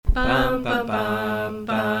Bum, bum, bum,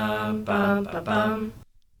 bum, bum, bum, bum.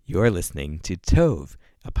 You're listening to Tove,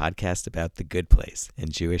 a podcast about the good place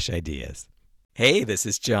and Jewish ideas. Hey, this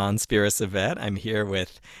is John Spirasavet. I'm here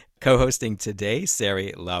with co-hosting today,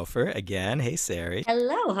 Sari Laufer again. Hey, Sari.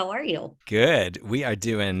 Hello, how are you? Good. We are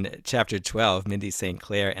doing chapter 12, Mindy St.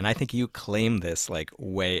 Clair, and I think you claimed this like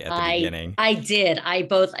way at the I beginning. I did. I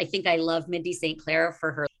think I love Mindy St. Clair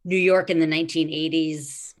for her New York in the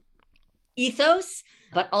 1980s ethos,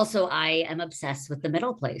 but also I am obsessed with the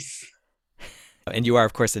middle place. And you are,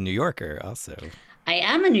 of course, a New Yorker also. I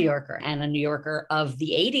am a New Yorker and a New Yorker of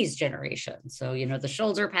the 80s generation. So, the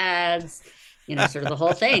shoulder pads, sort of the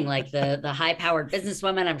whole thing, like the high-powered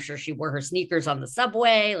businesswoman. I'm sure she wore her sneakers on the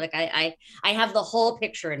subway. Like I have the whole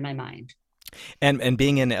picture in my mind. And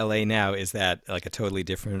being in LA now, is that like a totally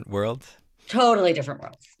different world? Totally different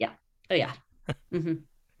worlds. Yeah. Oh yeah. hmm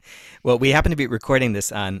Well, we happen to be recording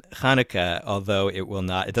this on Hanukkah, although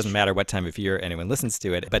it doesn't matter what time of year anyone listens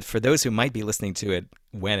to it. But for those who might be listening to it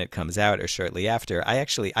when it comes out or shortly after, I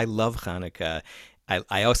love Hanukkah.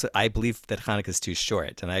 I believe that Hanukkah is too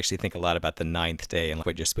short, and I actually think a lot about the ninth day and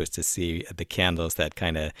what you're supposed to see, the candles that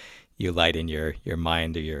kind of you light in your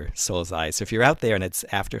mind or your soul's eyes. So if you're out there and it's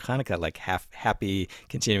after Hanukkah, like happy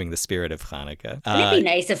continuing the spirit of Hanukkah. Wouldn't it be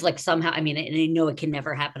nice if, like, somehow, I mean, and I know it can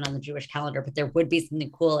never happen on the Jewish calendar, but there would be something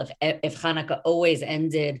cool if Hanukkah always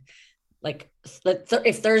ended like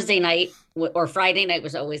if Thursday night or Friday night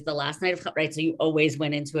was always the last night of, right? So you always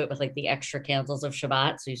went into it with like the extra candles of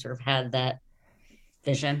Shabbat. So you sort of had that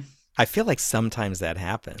vision. I feel like sometimes that It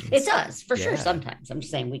happens. does for sure. Yeah. Sometimes I'm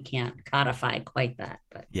just saying we can't codify quite that,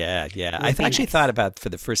 but Yeah, yeah. it would I've be actually nice. thought about for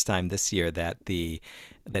the first time this year that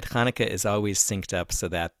Hanukkah is always synced up so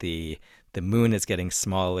that the moon is getting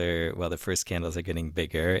smaller while the first candles are getting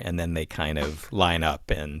bigger, and then they kind of line up,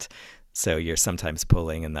 and so you're sometimes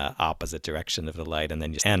pulling in the opposite direction of the light, and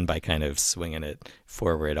then you end by kind of swinging it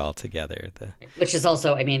forward altogether. Which is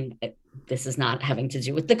also, I mean, this is not having to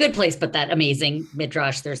do with the good place, but that amazing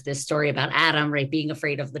midrash. There's this story about Adam, right, being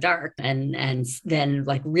afraid of the dark, and then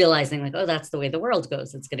like realizing like, oh, that's the way the world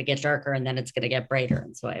goes. It's going to get darker, and then it's going to get brighter.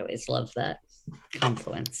 And so I always love that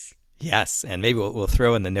confluence. Yes, and maybe we'll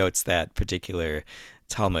throw in the notes that particular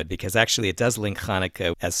Talmud because actually it does link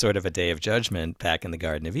Hanukkah as sort of a day of judgment back in the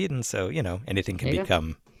Garden of Eden. So, anything can There you go.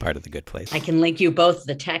 become part of the good place. I can link you both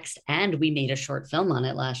the text, and we made a short film on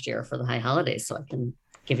it last year for the high holidays, so I can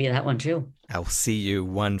give you that one too. I'll see you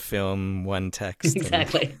one film, one text,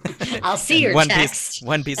 Exactly. I'll see and your one piece, text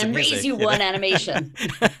one piece of and raise music. you one animation.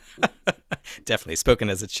 Definitely spoken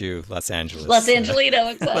as a Jew, Los Los Angeles,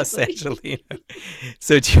 Angelino, Los exactly. Angelino.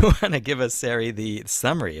 So, do you want to give us, Sari, the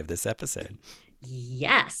summary of this episode?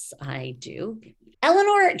 Yes, I do.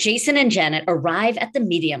 Eleanor, Jason, and Janet arrive at the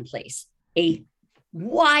medium place, a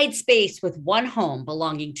wide space with one home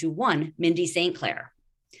belonging to one Mindy St. Clair.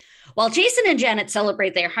 While Jason and Janet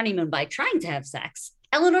celebrate their honeymoon by trying to have sex,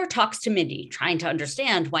 Eleanor talks to Mindy, trying to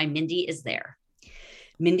understand why Mindy is there.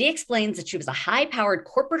 Mindy explains that she was a high powered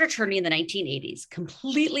corporate attorney in the 1980s,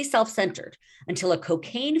 completely self centered, until a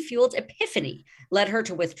cocaine fueled epiphany led her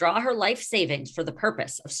to withdraw her life savings for the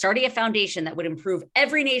purpose of starting a foundation that would improve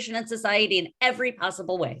every nation and society in every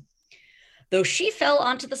possible way. Though she fell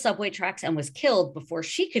onto the subway tracks and was killed before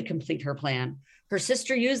she could complete her plan, her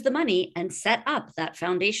sister used the money and set up that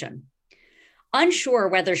foundation. Unsure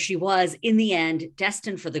whether she was, in the end,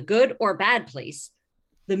 destined for the good or bad place,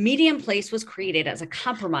 the medium place was created as a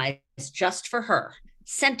compromise just for her,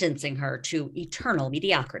 sentencing her to eternal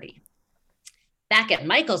mediocrity. Back at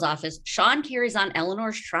Michael's office, Sean carries on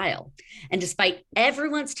Eleanor's trial. And despite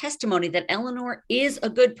everyone's testimony that Eleanor is a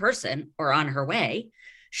good person or on her way,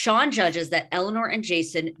 Sean judges that Eleanor and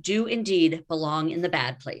Jason do indeed belong in the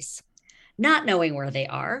bad place. Not knowing where they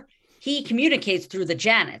are, he communicates through the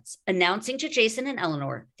Janets, announcing to Jason and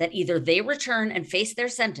Eleanor that either they return and face their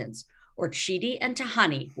sentence or Chidi and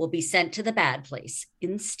Tahani will be sent to the bad place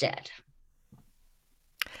instead.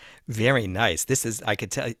 Very nice. I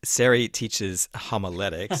could tell, Sari teaches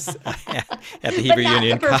homiletics at the But Hebrew not the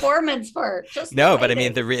Union. performance part, just the No, but I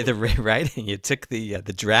mean writing. the writing. You took the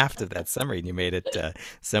draft of that summary and you made it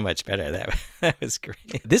so much better. That was great.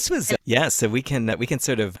 This was yeah. So we can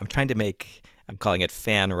sort of. I'm trying to make. I'm calling it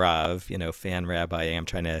fan rav. Fan rabbi. I'm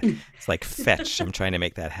trying to. It's like fetch. I'm trying to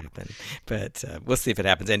make that happen. But we'll see if it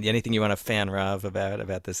happens. And anything you want to fan rav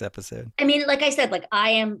about this episode? I mean, like I said, like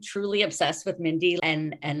I am truly obsessed with Mindy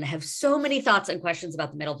and have so many thoughts and questions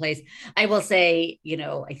about the middle place. I will say,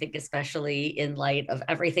 I think especially in light of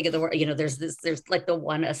everything in the world, there's like the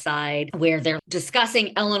one aside where they're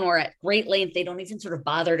discussing Eleanor at great length. They don't even sort of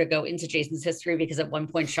bother to go into Jason's history because at one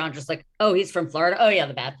point Sean just like, oh, he's from Florida. Oh yeah,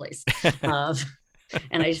 the bad place. Um,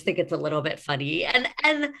 And I just think it's a little bit funny. And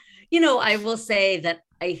I will say that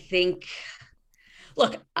I think,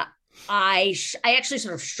 look, I actually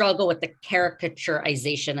sort of struggle with the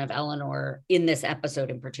caricaturization of Eleanor in this episode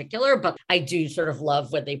in particular, but I do sort of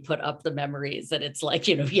love when they put up the memories and it's like,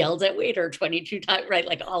 yelled at waiter 22 times, right?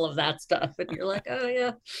 Like all of that stuff. And you're like, oh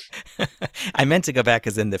yeah. I meant to go back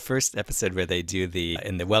because in the first episode where they do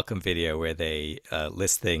in the welcome video where they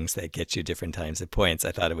list things that get you different times of points,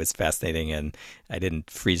 I thought it was fascinating, and I didn't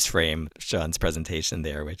freeze frame Sean's presentation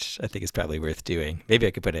there, which I think is probably worth doing. Maybe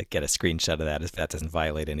I could get a screenshot of that if that doesn't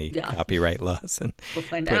violate any copyright laws, and we'll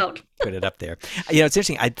find out. Put it up there. It's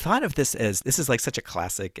interesting. I thought of this as this is like such a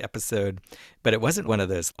classic episode, but it wasn't one of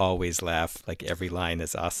those always laugh, like every line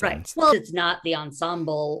is awesome. Right. Well, it's not the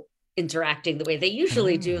ensemble interacting the way they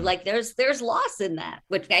usually do. Like there's loss in that,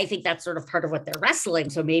 which I think that's sort of part of what they're wrestling.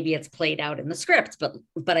 So maybe it's played out in the script,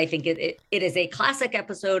 but I think it is a classic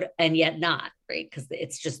episode and yet not, right? Because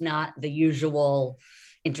it's just not the usual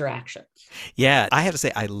interactions. Yeah, I have to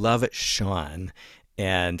say I love Sean.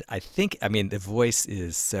 And I think, the voice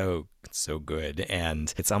is so good.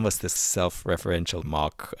 And it's almost this self-referential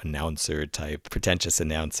mock announcer type, pretentious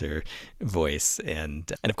announcer voice.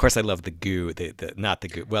 And of course, I love the goo, not the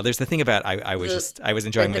goo. Well, there's the thing about, I was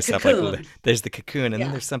enjoying myself. Cocoon. Like, there's the cocoon. And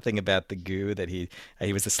then there's something about the goo that he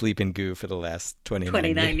was asleep in goo for the last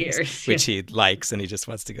 29 years. Which he likes and he just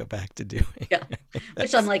wants to go back to doing. Yeah.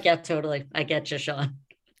 Which I'm like, yeah, totally. I get you, Sean.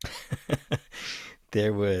 I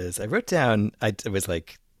wrote down, I was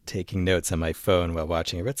like taking notes on my phone while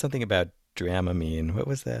watching. I wrote something about Dramamine. What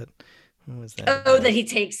was that? Oh, that he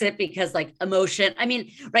takes it because like emotion.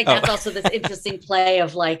 Right. That's also this interesting play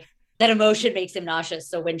of like that emotion makes him nauseous.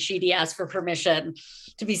 So when Sheedy asks for permission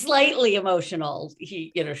to be slightly emotional,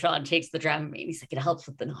 Sean takes the Dramamine. He's like, it helps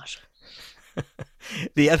with the nausea.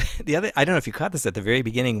 The other, I don't know if you caught this at the very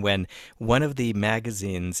beginning when one of the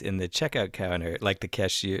magazines in the checkout counter, like the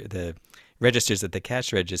cashier, the registers at the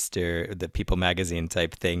cash register, the People magazine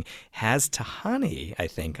type thing, has Tahani, I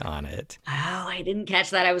think, on it. Oh, I didn't catch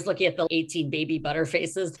that. I was looking at the 18 baby butter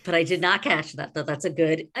faces, but I did not catch that. Though that's I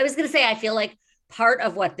was going to say, I feel like part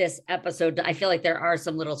of what this episode, I feel like there are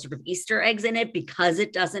some little sort of Easter eggs in it because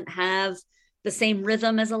it doesn't have the same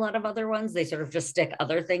rhythm as a lot of other ones. They sort of just stick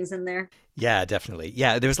other things in there. Yeah, definitely.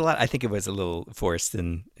 Yeah, there was a lot. I think it was a little forced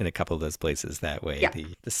in a couple of those places that way. Yeah.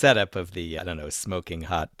 The setup of the, smoking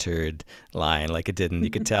hot turd line, like it didn't,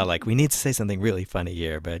 you could tell like we need to say something really funny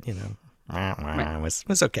here, but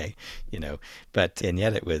was okay, but and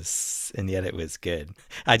yet it was good.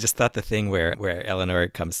 I just thought the thing where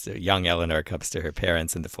young Eleanor comes to her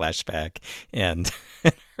parents in the flashback, and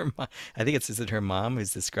I think is it her mom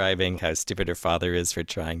who's describing how stupid her father is for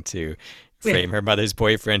trying to frame her mother's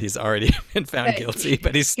boyfriend. He's already been found guilty,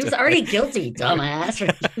 but he was already guilty, dumbass.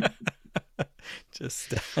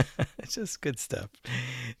 just good stuff.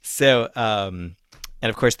 So and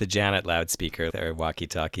of course, the Janet loudspeaker, or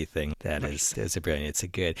walkie-talkie thing, is a brilliant. It's a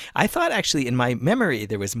good. I thought actually, in my memory,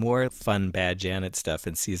 there was more fun, bad Janet stuff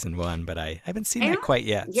in season 1, but I haven't seen that quite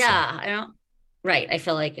yet. Yeah, so. I don't. Right, I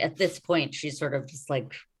feel like at this point she's sort of just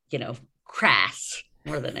like crass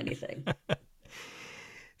more than anything.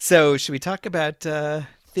 So, should we talk about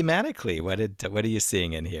thematically? What are you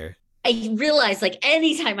seeing in here? I realize, like,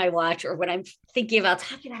 anytime I watch or when I'm thinking about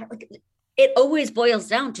talking about it, like, it always boils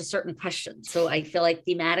down to certain questions. So I feel like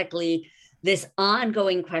thematically, this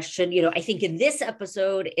ongoing question, I think in this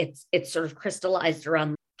episode, it's sort of crystallized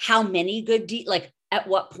around how many good like at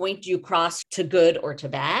what point do you cross to good or to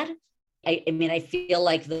bad? I feel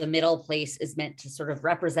like the middle place is meant to sort of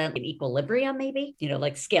represent an equilibrium, maybe,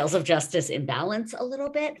 like scales of justice in balance a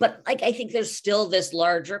little bit. But like, I think there's still this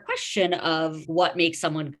larger question of what makes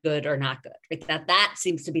someone good or not good. Like that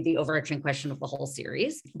seems to be the overarching question of the whole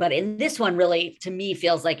series. But in this one, really, to me,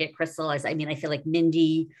 feels like it crystallized. I feel like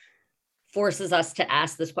Mindy forces us to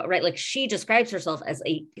ask this, right? Like she describes herself as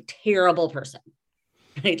a terrible person.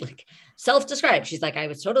 Right? Like self-described. She's like, I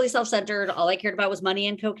was totally self-centered. All I cared about was money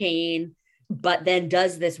and cocaine, but then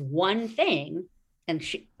does this one thing. And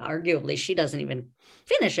she doesn't even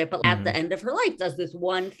finish it, but at the end of her life does this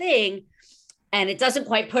one thing. And it doesn't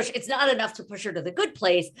quite it's not enough to push her to the good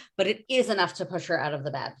place, but it is enough to push her out of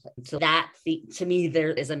the bad place. So that, to me,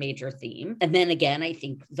 there is a major theme. And then again, I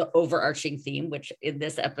think the overarching theme, which in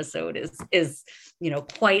this episode is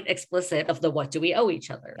quite explicit, of the what do we owe each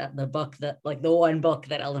other? The book the one book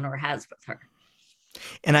that Eleanor has with her.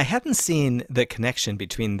 And I hadn't seen the connection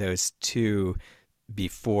between those two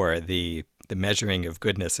before, the measuring of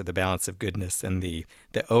goodness or the balance of goodness and the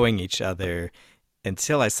owing each other.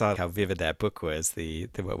 until I saw how vivid that book was, the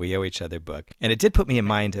What We Owe Each Other book. And it did put me in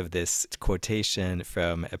mind of this quotation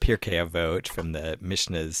from a Pirkei Avot from the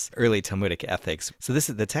Mishnah's early Talmudic ethics. So this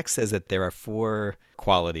is, the text says that there are four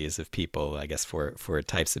qualities of people, I guess four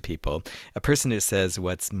types of people. A person who says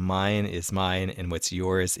what's mine is mine and what's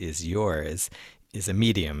yours is a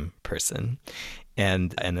medium person.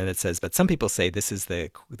 And then it says, but some people say this is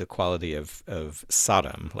the quality of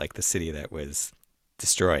Sodom, like the city that was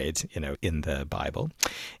destroyed, in the Bible.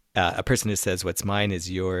 A person who says what's mine is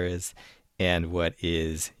yours and what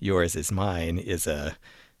is yours is mine is a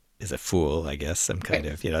fool, I guess. Some kind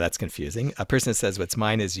of, that's confusing. A person who says what's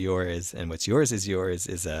mine is yours and what's yours is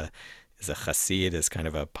a chassid, is kind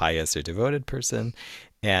of a pious or devoted person.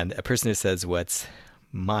 And a person who says what's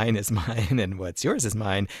mine is mine and what's yours is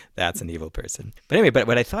mine, that's an evil person. But anyway, but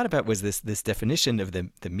what I thought about was this definition of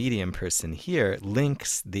the medium person here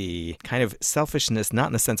links the kind of selfishness, not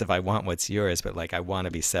in the sense of I want what's yours, but like I want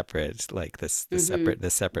to be separate, like the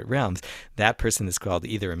separate realms. That person is called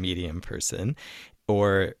either a medium person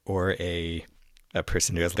or a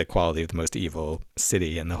person who has the quality of the most evil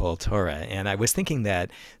city in the whole Torah. And I was thinking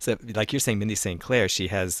that, so like you're saying, Mindy St. Clair, she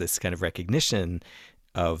has this kind of recognition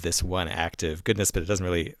of this one act of goodness, but it doesn't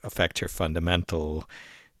really affect her fundamental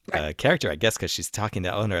character, I guess, because she's talking to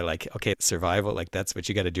Eleanor like, okay, survival, like that's what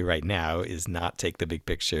you got to do right now, is not take the big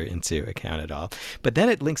picture into account at all. But then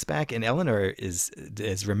it links back, and Eleanor is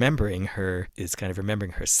remembering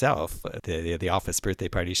herself. The office birthday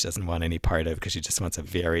party she doesn't want any part of because she just wants a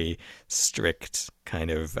very strict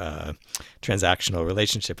kind of transactional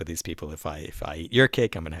relationship with these people. If I eat your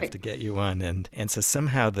cake, I'm going to have to get you one, and so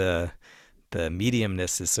somehow the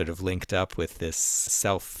mediumness is sort of linked up with this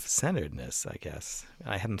self-centeredness, I guess.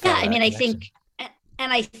 I hadn't thought of that.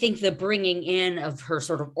 I think the bringing in of her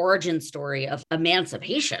sort of origin story of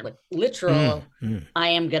emancipation, like literal, I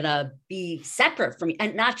am going to be separate from you,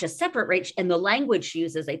 and not just separate, right? And the language she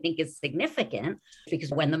uses, I think, is significant,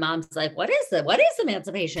 because when the mom's like, what is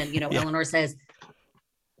emancipation? Eleanor says,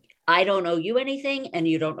 I don't owe you anything and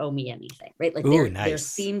you don't owe me anything, right? Like there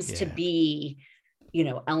seems to be,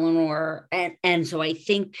 Eleanor. And so I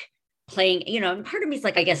think playing, and part of me is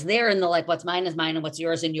like, I guess they're in the, like, what's mine is mine and what's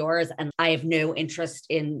yours and yours. And I have no interest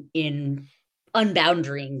in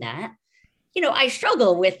unboundarying that. I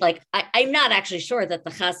struggle with, like, I'm not actually sure that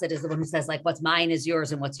the chassid is the one who says, like, what's mine is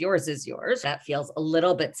yours and what's yours is yours. That feels a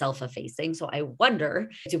little bit self-effacing. So I wonder,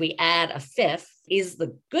 do we add a fifth? Is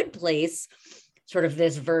the good place sort of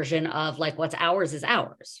this version of, like, what's ours is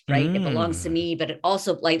ours, right? It belongs to me, but it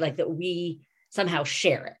also like that we somehow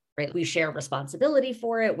share it, right? We share responsibility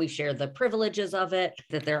for it. We share the privileges of it,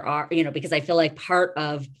 that there are, because I feel like part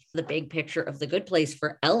of the big picture of the good place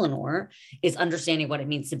for Eleanor is understanding what it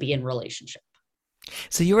means to be in relationship.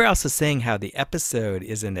 So you were also saying how the episode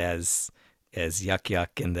isn't as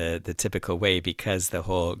yuck in the typical way because the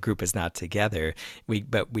whole group is not together.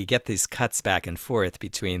 But we get these cuts back and forth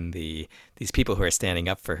between these people who are standing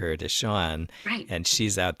up for her to Sean, right? And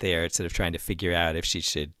she's out there sort of trying to figure out if she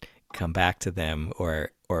should come back to them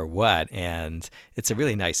or what. And it's a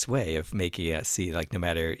really nice way of making us see, like, no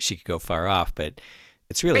matter, she could go far off, but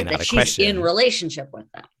it's really not a question. She's in relationship with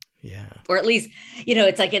them. Yeah. Or at least,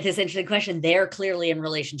 it's like this interesting question. They're clearly in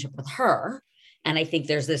relationship with her. And I think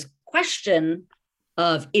there's this question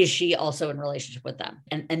of, is she also in relationship with them?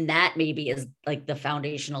 And that maybe is like the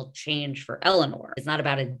foundational change for Eleanor. It's not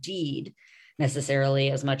about a deed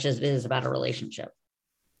necessarily as much as it is about a relationship.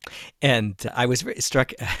 And I was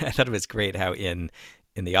struck, I thought it was great how in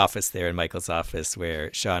the office there, in Michael's office,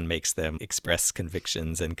 where Sean makes them express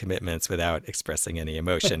convictions and commitments without expressing any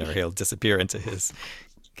emotion, or he'll disappear into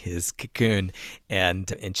his cocoon. And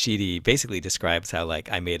Chidi basically describes how,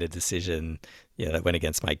 like, I made a decision, that went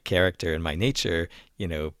against my character and my nature,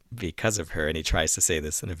 because of her. And he tries to say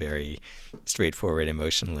this in a very straightforward,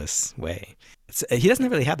 emotionless way. He doesn't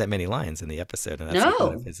really have that many lines in the episode, and that's like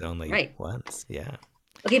one of his only ones. Yeah.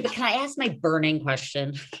 Okay, but can I ask my burning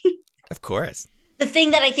question? Of course. The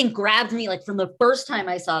thing that I think grabbed me, like, from the first time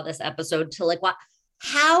I saw this episode to, like,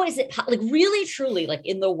 how is it, like, really, truly, like,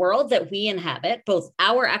 in the world that we inhabit, both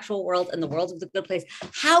our actual world and the world of the good place,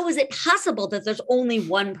 how is it possible that there's only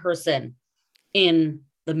one person in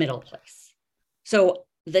the middle place? So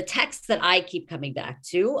the text that I keep coming back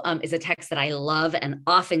to is a text that I love and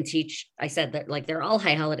often teach. I said that, like, they're all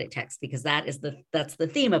high holiday texts because that's the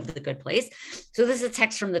theme of the good place. So this is a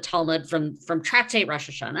text from the Talmud from Tractate Rosh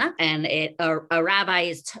Hashanah, and a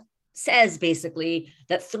rabbi says basically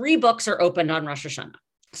that 3 books are opened on Rosh Hashanah.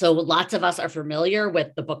 So lots of us are familiar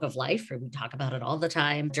with the Book of Life, where we talk about it all the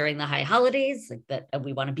time during the high holidays, like that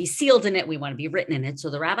we want to be sealed in it, we want to be written in it.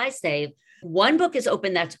 So the rabbis say one book is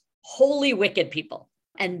open that's wholly wicked people.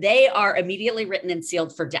 And they are immediately written and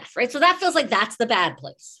sealed for death, right? So that feels like that's the bad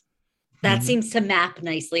place. That seems to map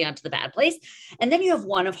nicely onto the bad place. And then you have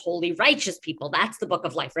one of wholly righteous people. That's the book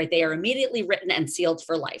of life, right? They are immediately written and sealed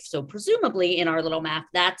for life. So presumably in our little map,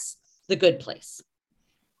 that's the good place.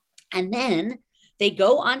 And then they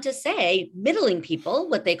go on to say middling people,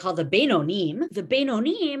 what they call the Beinonim. The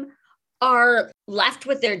Beinonim are left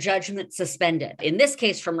with their judgment suspended, in this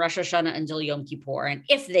case from Rosh Hashanah until Yom Kippur. And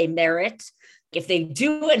if they merit, if they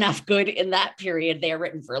do enough good in that period, they are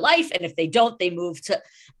written for life. And if they don't, they move to,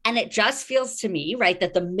 and it just feels to me, right,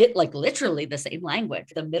 that like literally the same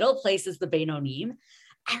language, the middle place is the Beinonim.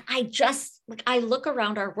 And I just, like, I look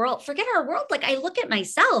around our world, forget our world, like I look at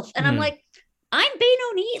myself and I'm like, I'm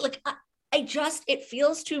Benoni. Like, it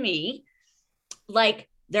feels to me like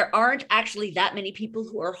there aren't actually that many people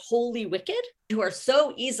who are wholly wicked, who are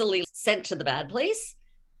so easily sent to the bad place,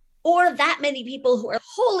 or that many people who are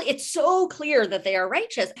wholly, it's so clear that they are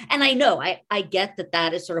righteous. And I know, I get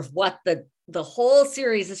that is sort of what the whole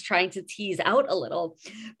series is trying to tease out a little,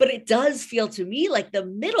 but it does feel to me like the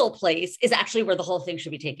middle place is actually where the whole thing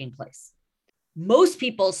should be taking place. Most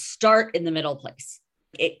people start in the middle place.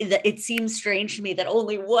 It seems strange to me that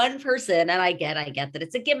only one person, and I get that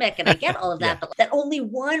it's a gimmick and I get all of that, but that only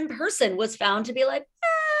one person was found to be like,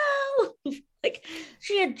 oh, like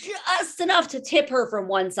she had just enough to tip her from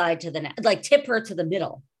one side to the next, like tip her to the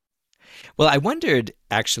middle. Well, I wondered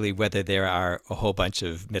actually whether there are a whole bunch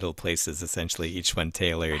of middle places, essentially each one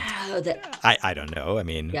tailored. I don't know. I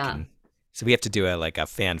mean, so we have to do a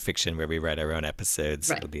fan fiction where we write our own episodes.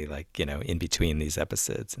 Right. It'll be like, in between these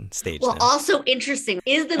episodes and stage them. Also interesting,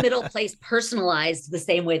 is the middle place personalized the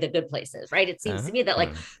same way the good place is, right? It seems to me that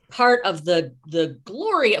like part of the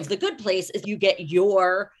glory of the good place is you get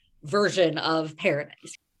your version of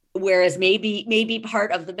paradise. Whereas maybe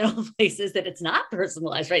part of the middle place is that it's not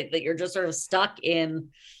personalized, right? That you're just sort of stuck in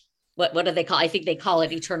what do they call? I think they call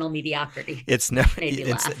it eternal mediocrity. There's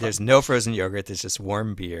no frozen yogurt. There's just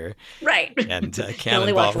warm beer, right? And Cannonball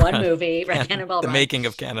only watch Run. One movie, right? Cannonball the Run. Making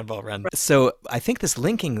of Cannonball Run. Right. So I think this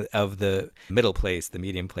linking of the middle place, the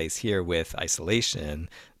medium place here with isolation,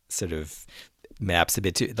 sort of maps a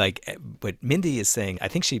bit to like what Mindy is saying. I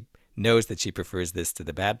think she knows that she prefers this to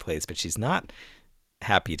the bad place, but she's not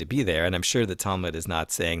happy to be there. And I'm sure the Talmud is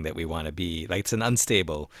not saying that we want to be like, it's an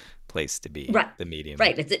unstable place to be, right? The medium,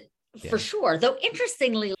 right? For sure. Though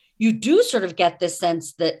interestingly, you do sort of get this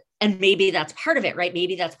sense that, and maybe that's part of it, right?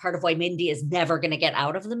 Maybe that's part of why Mindy is never going to get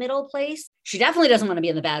out of the middle place. She definitely doesn't want to be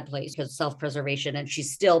in the bad place because of self-preservation, and she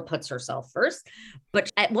still puts herself first. But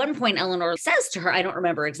at one point, Eleanor says to her, I don't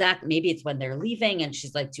remember exactly, maybe it's when they're leaving, and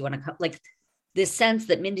she's like, do you want to come? Like this sense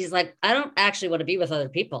that Mindy's like, I don't actually want to be with other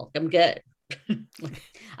people. I'm good.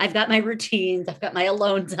 I've got my routines. I've got my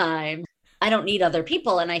alone time. I don't need other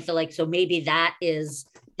people. And I feel like, so maybe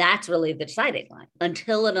that's really the deciding line.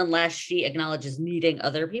 Until and unless she acknowledges needing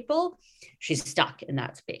other people, she's stuck in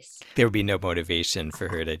that space. There would be no motivation for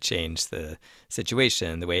her to change the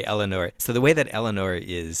situation the way Eleanor. So the way that Eleanor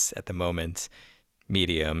is at the moment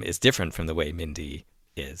medium is different from the way Mindy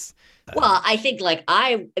is. Well, I think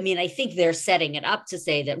I think they're setting it up to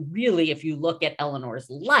say that really, if you look at Eleanor's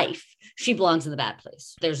life, she belongs in the bad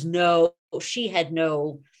place. She had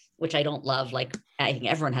no, which I don't love. Like, I think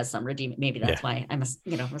everyone has some redeeming, maybe that's why I'm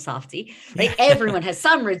a softie, right? Everyone has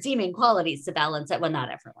some redeeming qualities to balance it. Well,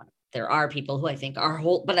 not everyone. There are people who I think are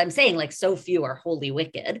whole, but I'm saying like so few are wholly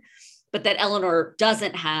wicked, but that Eleanor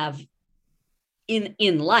doesn't have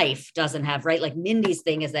in life, doesn't have, right? Like Mindy's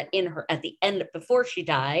thing is that at the end, before she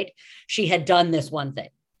died, she had done this one thing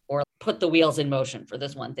or put the wheels in motion for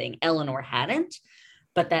this one thing. Eleanor hadn't.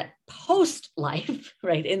 But that post-life,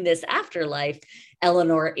 right, in this afterlife,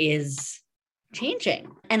 Eleanor is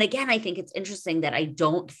changing. And again, I think it's interesting that I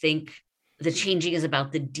don't think the changing is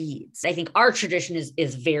about the deeds. I think our tradition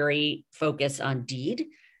is very focused on deed,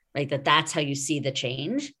 right? That's how you see the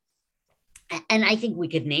change. And I think we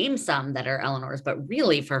could name some that are Eleanor's, but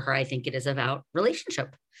really for her, I think it is about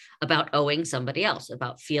relationship, about owing somebody else,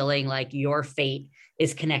 about feeling like your fate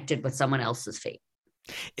is connected with someone else's fate.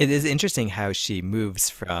 It is interesting how she moves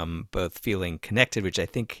from both feeling connected, which I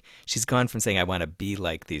think she's gone from saying, I want to be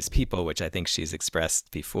like these people, which I think she's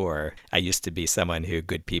expressed before. I used to be someone who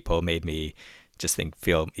good people made me just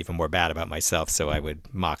feel even more bad about myself. So I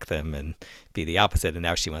would mock them and be the opposite. And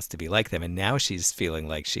now she wants to be like them. And now she's feeling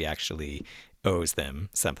like she actually owes them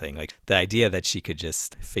something. Like the idea that she could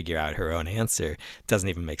just figure out her own answer doesn't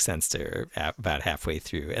even make sense to her about halfway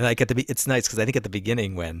through. And like it's nice because I think at the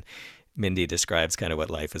beginning when Mindy describes kind of what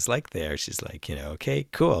life is like there, she's like, okay,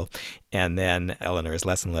 cool. And then Eleanor is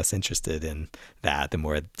less and less interested in that the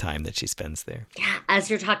more time that she spends there. Yeah. As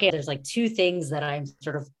you're talking, there's like two things that I'm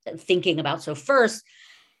sort of thinking about. So first,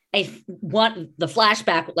 I want the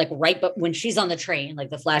flashback, like but when she's on the train, like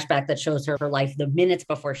the flashback that shows her life the minutes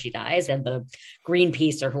before she dies, and the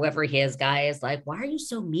Greenpeace or whoever he is guy is like, why are you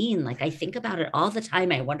so mean? Like, I think about it all the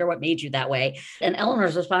time. I wonder what made you that way. And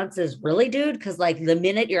Eleanor's response is, really, dude? Because like the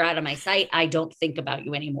minute you're out of my sight, I don't think about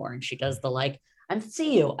you anymore. And she does the like, I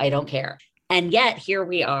see you, I don't care. And yet here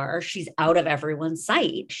we are, she's out of everyone's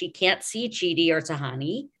sight. She can't see Chidi or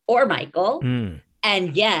Tahani or Michael.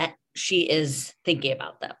 And yet she is thinking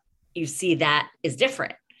about them. You see that is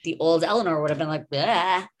different. The old Eleanor would have been like,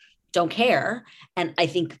 don't care. And I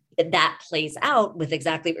think that plays out with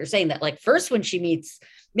exactly what you're saying, that like first when she meets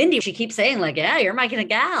Mindy, she keeps saying like, yeah, you're my kind of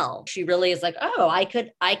gal. She really is like, oh, I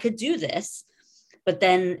could do this. But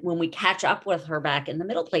then when we catch up with her back in the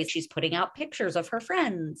middle place, she's putting out pictures of her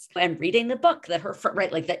friends and reading the book that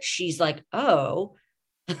right, like that she's like, oh,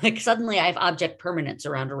 like suddenly I have object permanence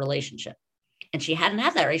around a relationship. And she hadn't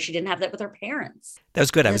had that, right? She didn't have that with her parents. That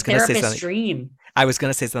was good. I was going to say something. Dream. I was going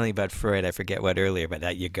to say something about Freud. I forget what earlier, but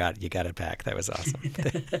that you got it back. That was awesome.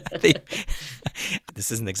 This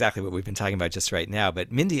isn't exactly what we've been talking about just right now,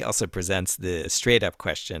 but Mindy also presents the straight up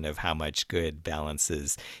question of how much good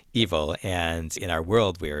balances evil. And in our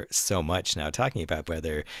world, we're so much now talking about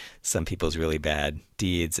whether some people's really bad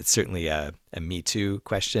deeds. It's certainly a Me Too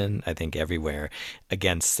question, I think, everywhere,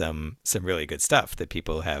 against some really good stuff that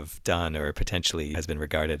people have done or potentially has been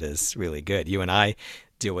regarded as really good. You and I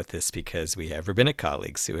deal with this because we have rabbinic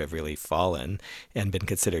colleagues who have really fallen and been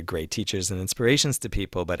considered great teachers and inspirations to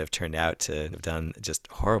people, but have turned out to have done just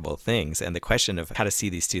horrible things. And the question of how to see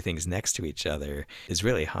these two things next to each other is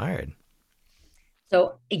really hard.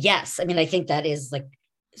 So, yes, I mean, I think that is like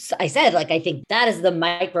I said, like, I think that is the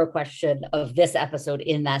micro question of this episode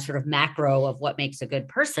in that sort of macro of what makes a good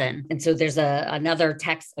person. And so there's another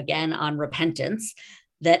text again on repentance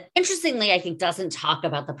that interestingly, I think doesn't talk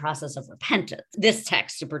about the process of repentance. This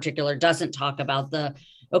text in particular doesn't talk about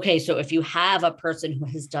okay, so if you have a person who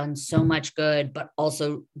has done so much good, but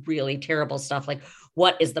also really terrible stuff, like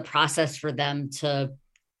what is the process for them to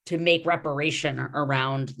make reparation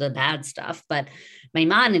around the bad stuff? But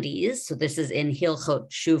Maimonides, so this is in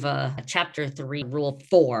Hilchot Tshuva, chapter 3, rule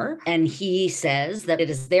 4, and he says that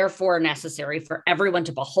it is therefore necessary for everyone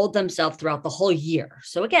to behold themselves throughout the whole year.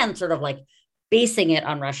 So again, sort of like basing it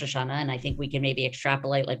on Rosh Hashanah, and I think we can maybe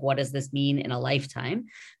extrapolate, like, what does this mean in a lifetime?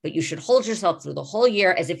 But you should hold yourself through the whole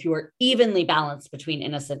year as if you were evenly balanced between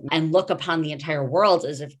innocent, and look upon the entire world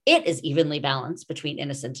as if it is evenly balanced between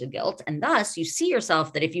innocent and guilt. And thus you see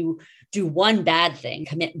yourself that if you do one bad thing,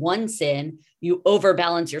 commit one sin, you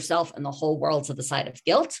overbalance yourself and the whole world to the side of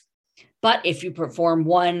guilt. But if you perform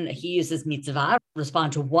one, he uses mitzvah,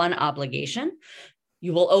 respond to one obligation,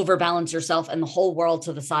 you will overbalance yourself and the whole world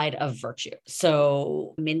to the side of virtue.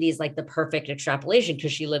 So Mindy is like the perfect extrapolation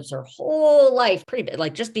because she lives her whole life pretty bit,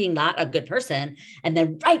 like just being not a good person. And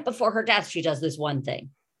then right before her death, she does this one thing.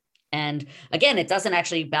 And again, it doesn't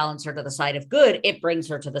actually balance her to the side of good. It brings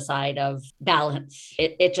her to the side of balance.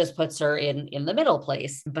 It just puts her in the middle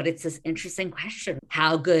place. But it's this interesting question.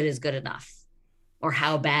 How good is good enough? Or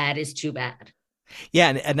how bad is too bad? Yeah,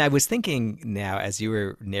 and I was thinking now, as you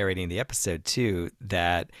were narrating the episode too,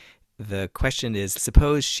 that the question is,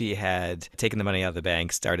 suppose she had taken the money out of the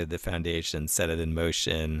bank, started the foundation, set it in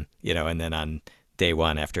motion, and then on day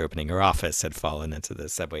one after opening her office had fallen into the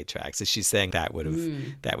subway tracks. So she's saying that would have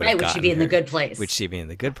right, would she be in the good place? Would she be in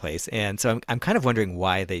the good place? And so I'm kind of wondering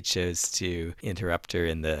why they chose to interrupt her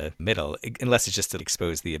in the middle, unless it's just to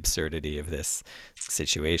expose the absurdity of this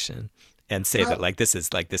situation. And say that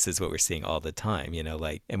this is what we're seeing all the time,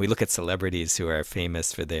 and we look at celebrities who are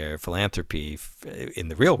famous for their philanthropy in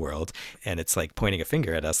the real world, and it's like pointing a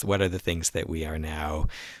finger at us. What are the things that we are now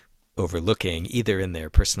overlooking, either in their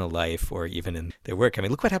personal life or even in their work? I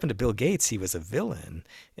mean, look what happened to Bill Gates. He was a villain,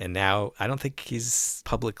 and now I don't think he's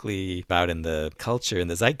publicly out in the culture, in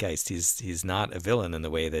the zeitgeist. He's not a villain in the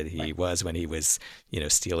way that he was when he was,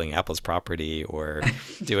 stealing Apple's property or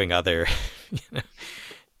doing other,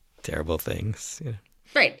 terrible things.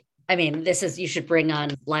 Right. I mean, you should bring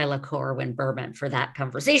on Lila Corwin Berman for that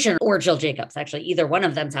conversation, or Jill Jacobs. Actually, either one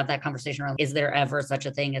of them to have that conversation around, is there ever such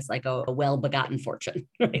a thing as like a well-begotten fortune?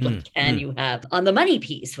 Right? Like, can you have on the money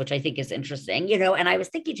piece, which I think is interesting, and I was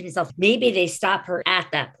thinking to myself, maybe they stop her at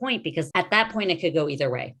that point, because at that point it could go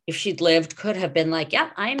either way. If she'd lived, could have been like,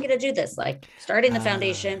 yep, I am going to do this, like starting the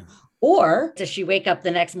foundation. Or does she wake up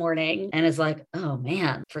the next morning and is like, oh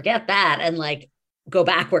man, forget that, and like go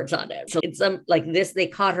backwards on it. So it's like this, they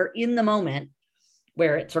caught her in the moment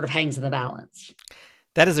where it sort of hangs in the balance.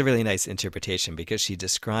 That is a really nice interpretation because she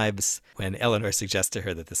describes when Eleanor suggests to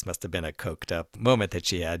her that this must have been a coked up moment that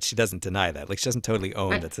she had. She doesn't deny that. Like she doesn't totally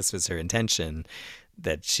own Right. that this was her intention,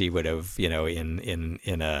 that she would have,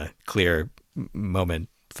 in a clear moment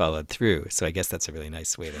followed through. So I guess that's a really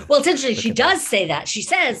nice way to Well, it's interesting. look She at that. does say that. She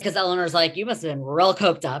says, because Eleanor's like, you must have been real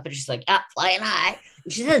coked up. And she's like, flying high.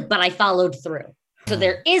 And she says, but I followed through. So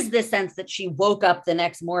there is this sense that she woke up the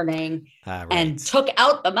next morning Right. and took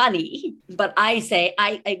out the money. But I say,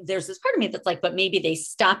 there's this part of me that's like, but maybe they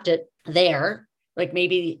stopped it there. Like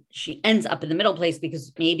maybe she ends up in the middle place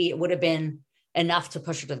because maybe it would have been enough to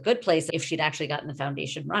push her to the good place if she'd actually gotten the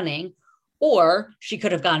foundation running. Or she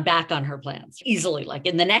could have gone back on her plans easily, like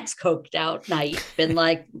in the next coked out night, been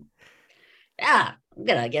like, yeah, I'm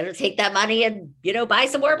going to get her to take that money and, buy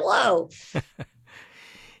some more blow.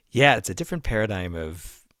 Yeah, it's a different paradigm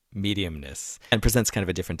of mediumness and presents kind of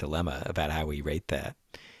a different dilemma about how we rate that.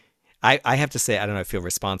 I have to say, I don't know, I feel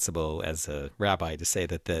responsible as a rabbi to say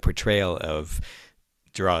that the portrayal of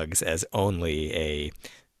drugs as only a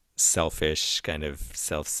selfish, kind of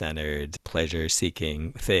self-centered,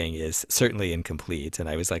 pleasure-seeking thing is certainly incomplete. And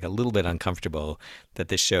I was like a little bit uncomfortable that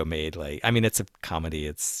this show made it's a comedy,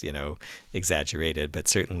 it's, exaggerated, but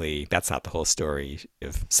certainly that's not the whole story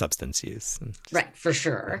of substance use. Right, for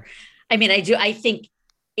sure. I think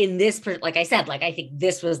in this, like I said, like I think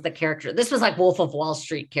this was the character. This was like Wolf of Wall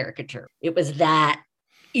Street caricature. It was that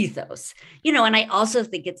ethos, and I also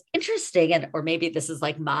think it's interesting, or maybe this is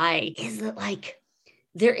is that like,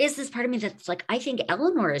 there is this part of me that's like, I think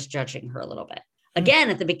Eleanor is judging her a little bit. Again,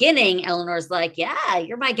 at the beginning, Eleanor's like, yeah,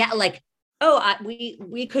 you're my guy. Like,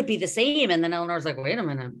 we could be the same. And then Eleanor's like, wait a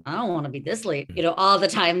minute, I don't want to be this late. All the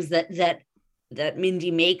times that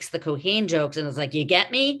Mindy makes the cocaine jokes and it's like, you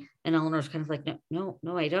get me? And Eleanor's kind of like, no,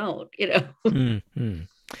 I don't, Mm-hmm.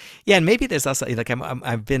 Yeah, and maybe there's also like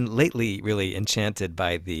I've been lately really enchanted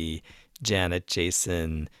by the Janet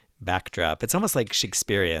Jason backdrop. It's almost like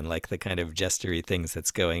Shakespearean, like the kind of gestury things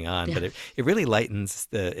that's going on. Yeah. But it really lightens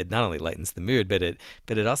it not only lightens the mood, but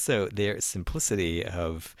it also, their simplicity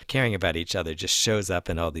of caring about each other just shows up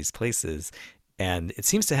in all these places. And it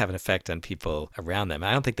seems to have an effect on people around them.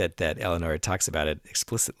 I don't think that Eleanor talks about it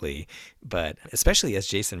explicitly, but especially as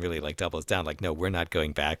Jason really like doubles down, like, no, we're not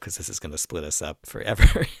going back because this is going to split us up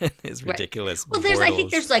forever. His Right. ridiculous. Well, I think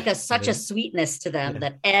there's like such a sweetness to them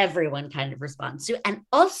that everyone kind of responds to. And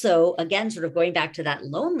also, again, sort of going back to that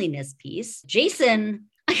loneliness piece, Jason,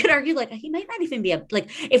 I could argue like he might not even be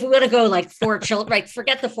if we want to go like 4 children, right?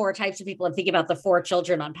 Forget the 4 types of people and think about the 4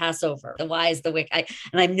 children on Passover, the wise, the wicked.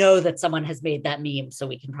 And I know that someone has made that meme, so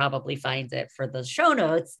we can probably find it for the show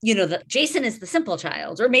notes. That Jason is the simple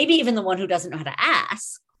child, or maybe even the one who doesn't know how to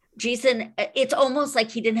ask. Jason, it's almost like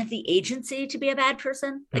he didn't have the agency to be a bad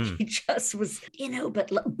person. Like he just was,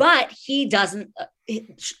 but he doesn't,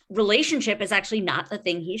 relationship is actually not the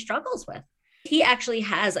thing he struggles with. He actually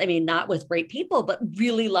has, not with great people, but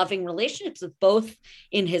really loving relationships with both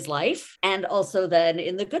in his life and also then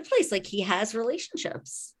in the good place. Like he has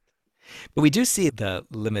relationships. But we do see the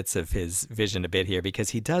limits of his vision a bit here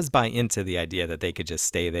because he does buy into the idea that they could just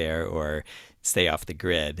stay there or stay off the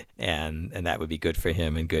grid, and that would be good for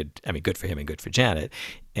him and good for him and good for Janet.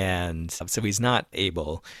 And so he's not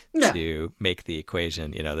able to make the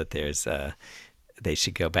equation, that there's they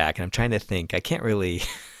should go back. And I'm trying to think. I can't really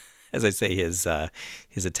as I say, his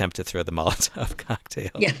attempt to throw the Molotov cocktail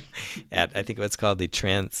at, I think what's called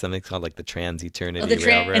something called like the Trans Eternity the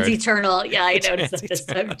Railroad. Trans Eternal. Yeah, I noticed that this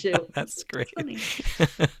time too. That's great.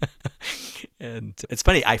 And it's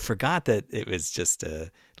funny, I forgot that it was just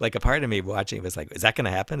a part of me watching it was like, is that going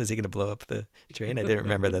to happen? Is he going to blow up the train? I didn't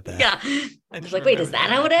remember that. Yeah. I was like, wait, is that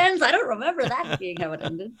how it ends? I don't remember that being how it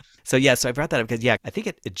ended. So I brought that up because, I think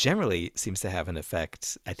it generally seems to have an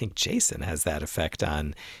effect. I think Jason has that effect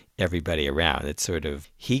on everybody around. It's sort of,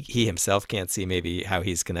 he himself can't see maybe how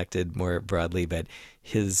he's connected more broadly, but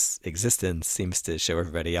his existence seems to show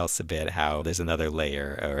everybody else a bit how there's another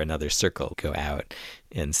layer or another circle go out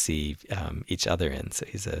and see each other in. So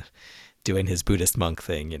he's doing his Buddhist monk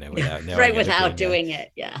thing, without knowing right, without doing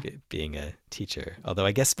it, being a teacher. Although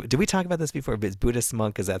I guess, did we talk about this before? But Buddhist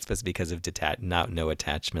monk, is that supposed to be because of no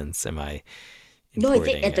attachments? Am I No, I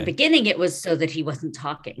think at the beginning it was so that he wasn't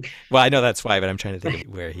talking. Well, I know that's why, but I'm trying to think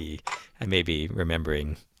of where I may be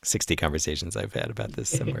remembering 60 conversations I've had about this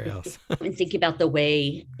somewhere else. And thinking about the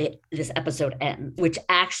way this episode ends, which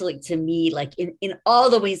actually to me, like in all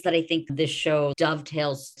the ways that I think this show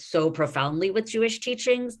dovetails so profoundly with Jewish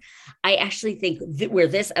teachings, I actually think where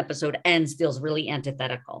this episode ends feels really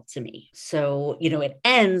antithetical to me. So, it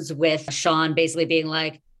ends with Sean basically being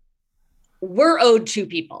like, we're owed two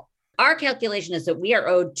people. Our calculation is that we are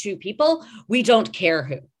owed two people. We don't care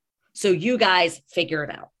who. So you guys figure it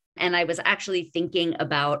out. And I was actually thinking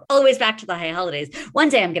about always back to the high holidays. One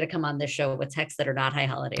day I'm going to come on this show with texts that are not high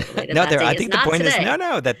holiday related. No, I think the point is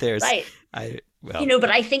that there's right. But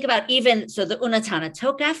I think about even so the Unatana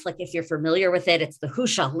Tokef, like if you're familiar with it, it's the who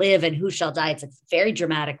shall live and who shall die. It's a very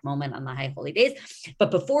dramatic moment on the high holy days.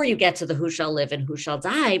 But before you get to the who shall live and who shall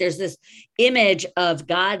die, there's this image of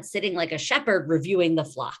God sitting like a shepherd reviewing the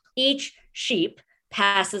flock. Each sheep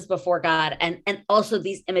passes before God. And also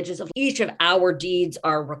these images of each of our deeds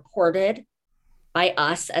are recorded by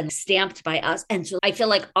us and stamped by us. And so I feel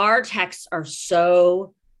like our texts are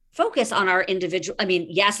so focused on our individual,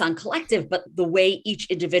 yes, on collective, but the way each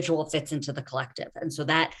individual fits into the collective. And so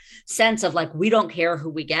that sense of like, we don't care who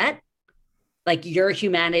we get, like your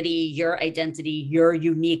humanity, your identity, your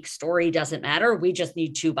unique story doesn't matter. We just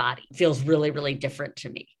need two bodies. It feels really, really different to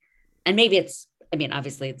me. And maybe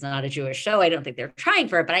obviously it's not a Jewish show. I don't think they're trying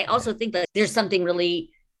for it, but I also think that there's something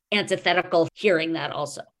really antithetical hearing that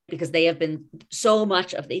also, because they have been so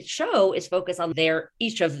much of the show is focused on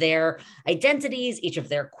each of their identities, each of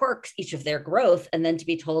their quirks, each of their growth. And then to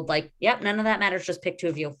be told like, yep, none of that matters. Just pick two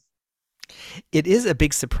of you. It is a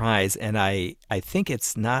big surprise. And I think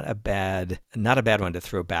it's not a bad one to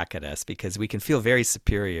throw back at us, because we can feel very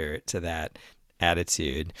superior to that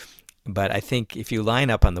attitude. But I think if you line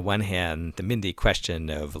up on the one hand, the Mindy question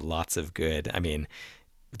of lots of good,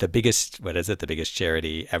 the biggest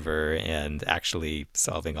charity ever and actually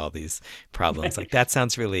solving all these problems, like that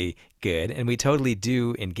sounds really good. And we totally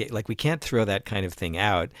do engage, like we can't throw that kind of thing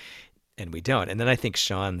out, and we don't. And then I think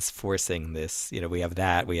Sean's forcing this, we have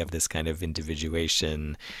this kind of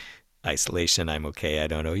individuation, isolation, I'm okay, I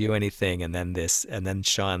don't owe you anything, and then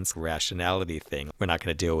Sean's rationality thing. We're not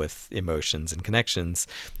going to deal with emotions and connections.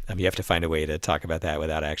 You have to find a way to talk about that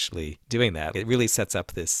without actually doing that. It really sets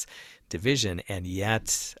up this division, and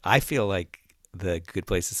yet I feel like the good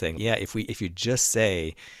place is saying, if you just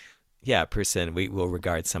say, person, we will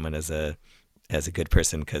regard someone as a good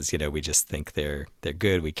person because we just think they're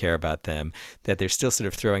good, we care about them, that they're still sort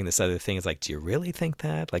of throwing this other thing. It's like, do you really think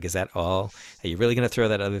that? Like, is that all? Are you really going to throw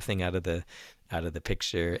that other thing out of the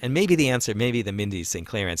picture? And maybe the Mindy St.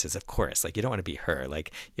 Clair answer is, of course, like you don't want to be her.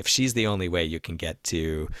 Like if she's the only way you can get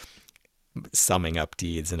to summing up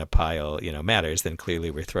deeds in a pile, matters, then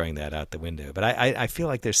clearly we're throwing that out the window. But I feel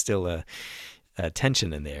like there's still a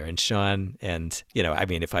tension in there. And Sean, and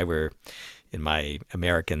if I were in my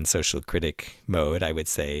American social critic mode, I would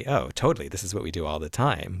say, oh, totally, this is what we do all the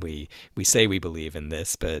time. We say we believe in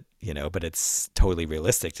this, but it's totally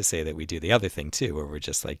realistic to say that we do the other thing too, where we're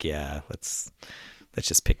just like, let's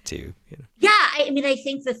just pick two. Yeah, I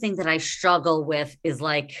think the thing that I struggle with is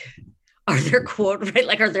like, are there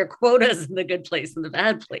quotas in the good place and the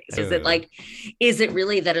bad place? Is it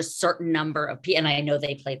really that a certain number of people, and I know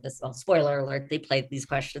they played this, well, spoiler alert, they played these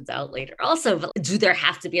questions out later also, but do there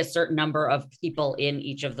have to be a certain number of people in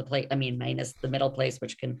each of the place? Minus the middle place,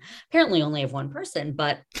 which can apparently only have one person,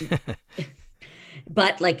 but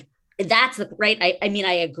like that's right.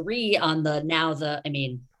 I agree on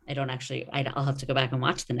I'll have to go back and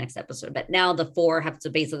watch the next episode, but now the four have to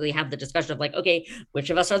basically have the discussion of like, okay, which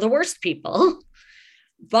of us are the worst people?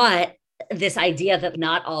 But this idea that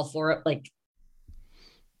not all four, like,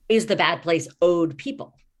 is the bad place owed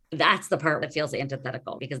people? That's the part that feels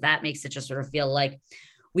antithetical, because that makes it just sort of feel like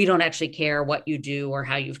we don't actually care what you do or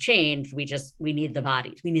how you've changed. We need the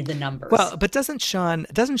bodies. We need the numbers. Well, but doesn't Sean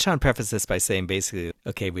preface this by saying basically,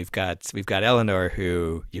 okay, we've got Eleanor,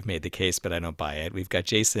 who you've made the case, but I don't buy it. We've got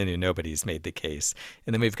Jason, who nobody's made the case.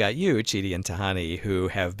 And then we've got you, Chidi and Tahani, who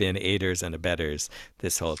have been aiders and abettors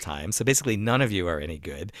this whole time. So basically none of you are any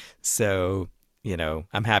good. So,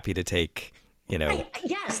 I'm happy to take,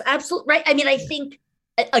 Yes, absolutely. Right. I think,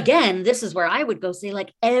 again, this is where I would go say,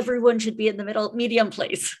 like, everyone should be in the medium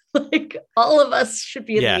place. Like all of us should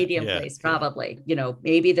be in the medium place, probably.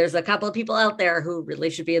 Maybe there's a couple of people out there who really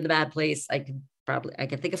should be in the bad place. I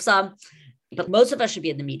can think of some, but most of us should be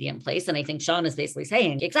in the medium place. And I think Sean is basically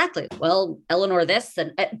saying, exactly, well, Eleanor this,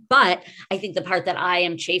 but I think the part that I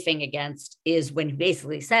am chafing against is when he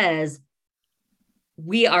basically says,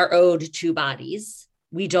 we are owed two bodies.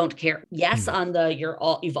 We don't care. Yes, on the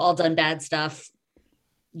you've all done bad stuff.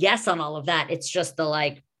 Yes, on all of that. It's just the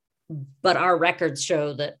like, but our records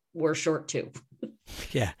show that we're short too.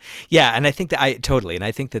 Yeah. Yeah. And I think that I totally, and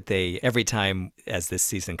I think that they, every time as this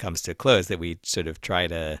season comes to a close, that we sort of try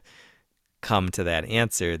to come to that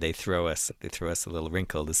answer, they throw us a little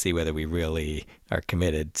wrinkle to see whether we really are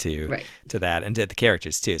committed Right. to that and to the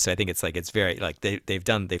characters too. So I think it's like, it's very like they've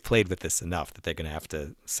played with this enough that they're going to have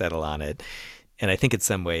to settle on it. And I think in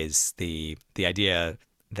some ways the idea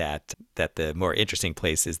that the more interesting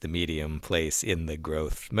place is the medium place in the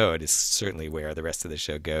growth mode is certainly where the rest of the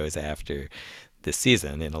show goes after this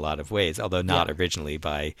season in a lot of ways, although Yeah. not originally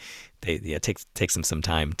by they yeah, it takes them some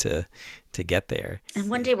time to get there. And So,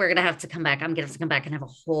 one day we're going to have to come back. I'm going to have to come back and have a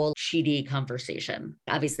whole Chidi conversation.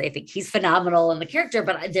 Obviously, I think he's phenomenal in the character,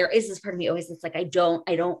 but there is this part of me always that's like, I don't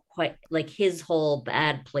quite like his whole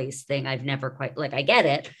bad place thing. I've never quite like, I get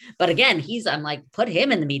it. But again, I'm like, put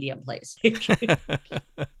him in the medium place.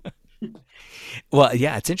 well,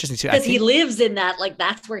 yeah, it's interesting too. Because he lives in that, like,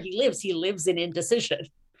 that's where he lives. He lives in indecision.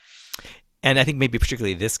 And I think maybe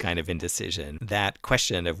particularly this kind of indecision, that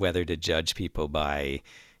question of whether to judge people by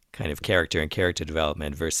kind of character and character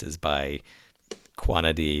development versus by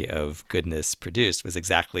quantity of goodness produced was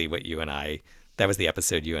exactly what that was the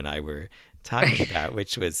episode you and I were talking about,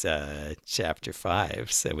 which was chapter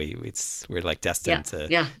 5. So we're like Yeah. destined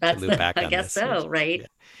Yeah. to loop back I on guess this. so. Right. Yeah.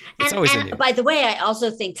 It's always a And new. by the way, I also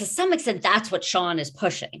think to some extent that's what Sean is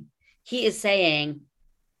pushing. He is saying,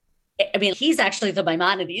 I mean, he's actually the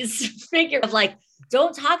Maimonides figure of like,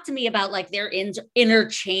 don't talk to me about like their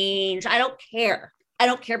interchange. I don't care. I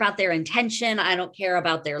don't care about their intention. I don't care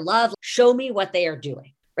about their love. Show me what they are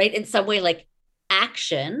doing, right? In some way, like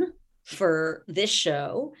action for this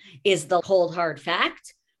show is the cold, hard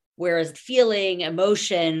fact, whereas feeling,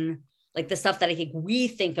 emotion, like the stuff that I think we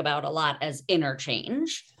think about a lot as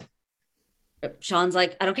interchange, Sean's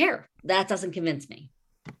like, I don't care. That doesn't convince me.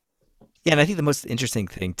 Yeah, and I think the most interesting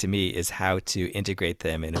thing to me is how to integrate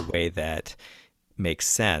them in a way that makes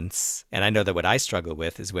sense. And I know that what I struggle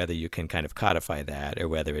with is whether you can kind of codify that or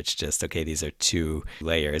whether it's just, okay, these are two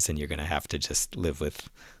layers and you're going to have to just live with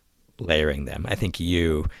layering them. I think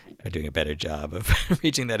you are doing a better job of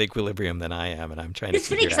reaching that equilibrium than I am, and I'm trying to It's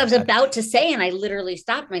funny figure because I out was how. about to say, and I literally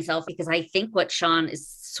stopped myself because I think what Sean is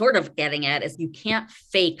sort of getting at is you can't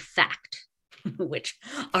fake fact, which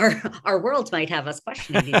our world might have us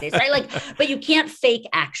questioning these days, right? Like, but you can't fake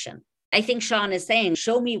action. I think Sean is saying,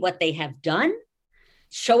 show me what they have done,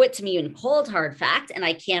 show it to me in cold hard fact, and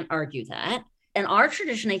I can't argue that. And our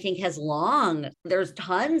tradition, I think, has there's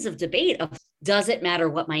tons of debate of does it matter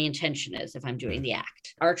what my intention is if I'm doing the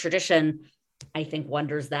act? Our tradition, I think,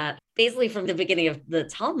 wonders that basically from the beginning of the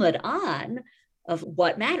Talmud on of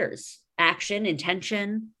what matters, action,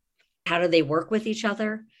 intention, how do they work with each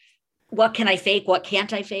other? What can I fake? What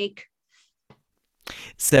can't I fake?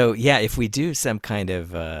 So yeah, if we do some kind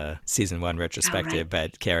of season 1 Oh, right. retrospective,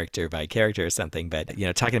 but character by character or something, but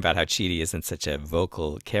talking about how Chidi isn't such a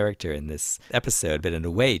vocal character in this episode, but in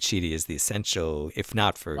a way, Chidi is the essential. If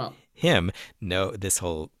not for Well, him, no, this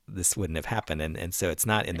wouldn't have happened. And so it's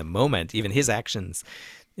not in the moment. Even his actions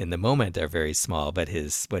in the moment are very small, but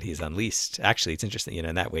his what he's unleashed. Actually, it's interesting.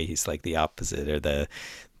 In that way, he's like the opposite or the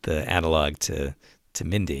analog to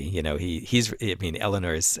Mindy. I mean,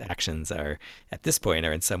 Eleanor's actions are at this point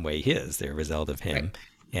are in some way his. They're a result of right, him.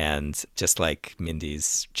 And just like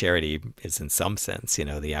Mindy's charity is in some sense,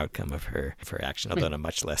 the outcome of her action, although right, in a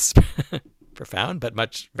much less profound, but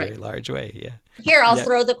much very right. large way. Yeah. Here, I'll Yeah.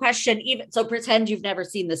 throw the question even so pretend you've never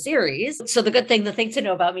seen the series. So the thing to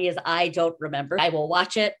know about me is I don't remember. I will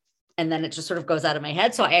watch it and then it just sort of goes out of my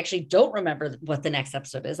head. So I actually don't remember what the next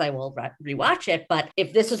episode is. I will rewatch it. But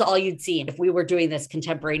if this was all you'd seen, if we were doing this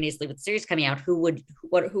contemporaneously with the series coming out, who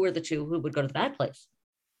are the two who would go to the bad place?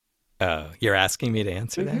 You're asking me to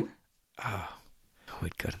answer that? Mm-hmm. Oh, who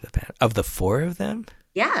would go to the band? Of the four of them?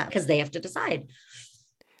 Yeah, because they have to decide.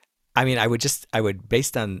 I mean, I would,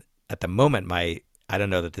 based on, at the moment, I don't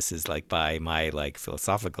know that this is like by my like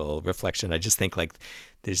philosophical reflection. I just think like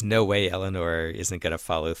there's no way Eleanor isn't going to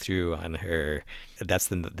follow through on her. That's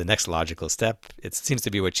the next logical step. It seems to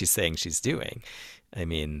be what she's saying she's doing. I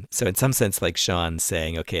mean, so in some sense, like Sean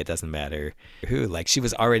saying, okay, it doesn't matter who, like she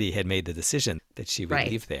had made the decision that she would Right.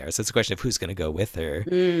 leave there. So it's a question of who's going to go with her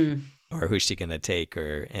Mm, or who's she going to take,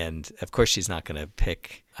 and of course she's not going to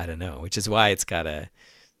pick, I don't know, which is why it's got to,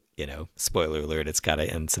 spoiler alert, it's got to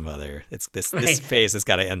end some other, it's this right. phase has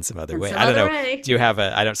got to end some other And way. some I don't other know. way. Do you have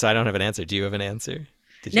a, I don't, so I don't have an answer. Do you have an answer?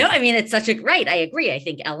 Did you? No, I mean, it's such a right. I agree. I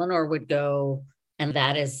think Eleanor would go, and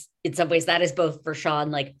that is, in some ways, that is both for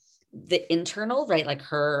Sean, like the internal, right? Like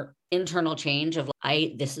her internal change of,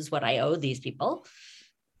 this is what I owe these people.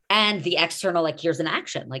 And the external, like, here's an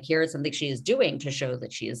action, like, here is something she is doing to show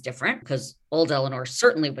that she is different, because old Eleanor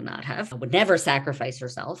certainly would not have, would never sacrifice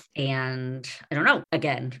herself. And I don't know,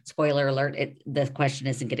 again, spoiler alert, the question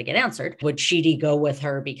isn't going to get answered. Would Chidi go with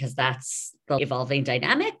her because that's the evolving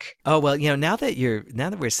dynamic? Oh, well, now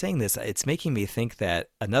that we're saying this, it's making me think that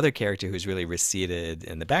another character who's really receded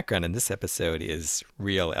in the background in this episode is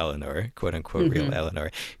real Eleanor, quote unquote, real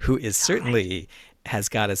Eleanor, who is certainly has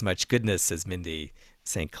got as much goodness as Mindy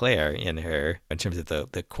St. Clair in her, in terms of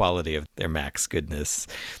the quality of their Max goodness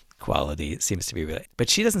quality. It seems to be really, but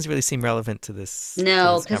she doesn't really seem relevant to this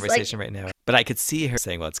conversation right now. But I could see her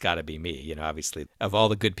saying, well, it's got to be me. Obviously, of all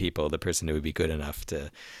the good people, the person who would be good enough to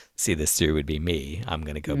see this through would be me. I'm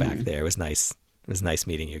going to go back there. It was nice. It was nice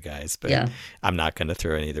meeting you guys, but I'm not going to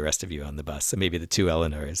throw any of the rest of you on the bus. So maybe the two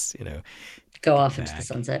Eleanors, go off into the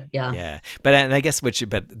sunset. Yeah. But and I guess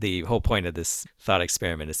but the whole point of this thought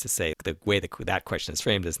experiment is to say the way that question is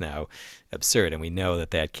framed is now absurd, and we know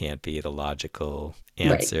that can't be the logical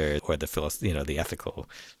answer or the ethical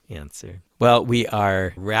answer. Well, we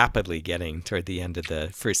are rapidly getting toward the end of the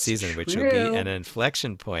first season, which will be an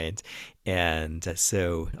inflection point. And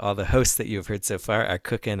so all the hosts that you've heard so far are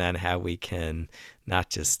cooking on how we can not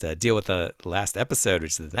just deal with the last episode,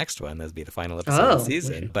 which is the next one, that'll be the final episode of the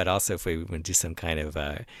season, but also if we want to do some kind of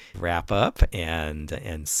wrap up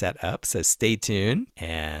and set up. So stay tuned.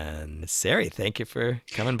 And Sari, thank you for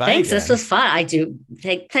coming by. Thanks. Again. This was fun. I do.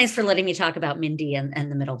 Thanks for letting me talk about Mindy and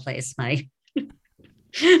the Middle Place. My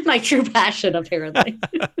true passion, apparently.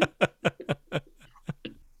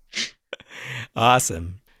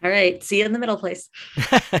 Awesome. All right. See you in the Middle Place.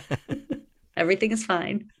 Everything is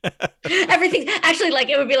fine. Everything, actually,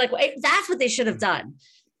 it would be like, wait, that's what they should have done.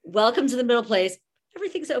 Welcome to the Middle Place.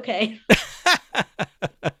 Everything's okay.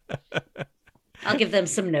 I'll give them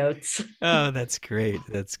some notes. Oh, that's great.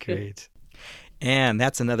 That's great. And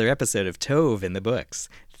that's another episode of Tove in the books.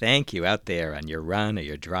 Thank you out there on your run or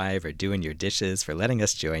your drive or doing your dishes for letting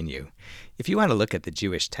us join you. If you want to look at the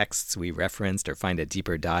Jewish texts we referenced or find a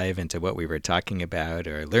deeper dive into what we were talking about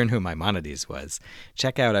or learn who Maimonides was,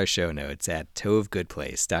 check out our show notes at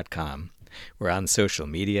tovegoodplace.com. We're on social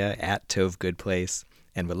media at tovegoodplace,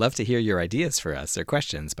 and would love to hear your ideas for us or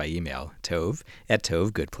questions by email,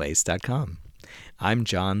 tove@tovegoodplace.com. I'm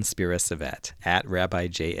John Spira-Savet at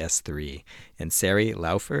RabbiJS3, and Sari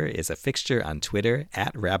Laufer is a fixture on Twitter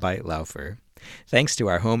at Rabbi Laufer. Thanks to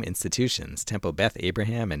our home institutions, Temple Beth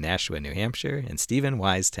Abraham in Nashua, New Hampshire, and Stephen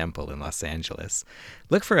Wise Temple in Los Angeles.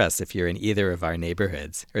 Look for us if you're in either of our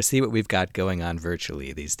neighborhoods, or see what we've got going on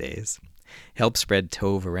virtually these days. Help spread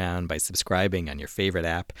Tove around by subscribing on your favorite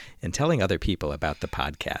app and telling other people about the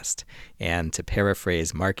podcast. And to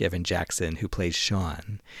paraphrase Mark Evan Jackson, who plays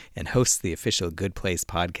Sean and hosts the official Good Place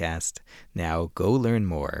podcast, now go learn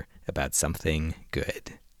more about something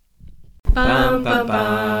good. Bum, bum,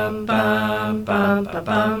 bum, bum, bum, bum,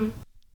 bum.